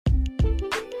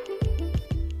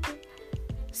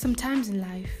Sometimes in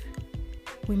life,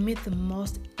 we meet the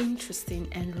most interesting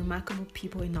and remarkable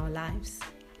people in our lives.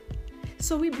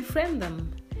 So we befriend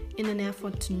them in an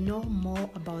effort to know more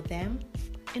about them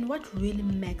and what really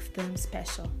makes them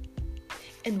special,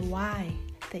 and why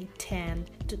they tend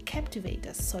to captivate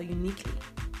us so uniquely.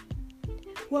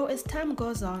 Well, as time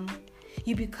goes on,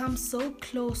 you become so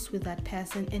close with that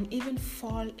person and even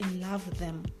fall in love with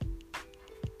them.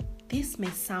 This may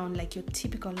sound like your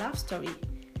typical love story,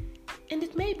 and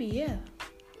it may be, yeah.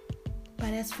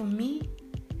 But as for me,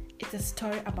 it's a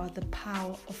story about the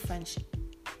power of friendship.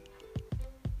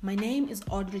 My name is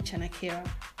Audrey Chanakira,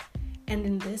 and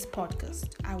in this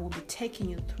podcast, I will be taking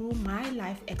you through my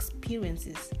life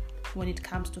experiences when it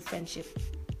comes to friendship.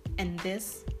 And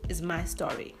this is my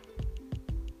story.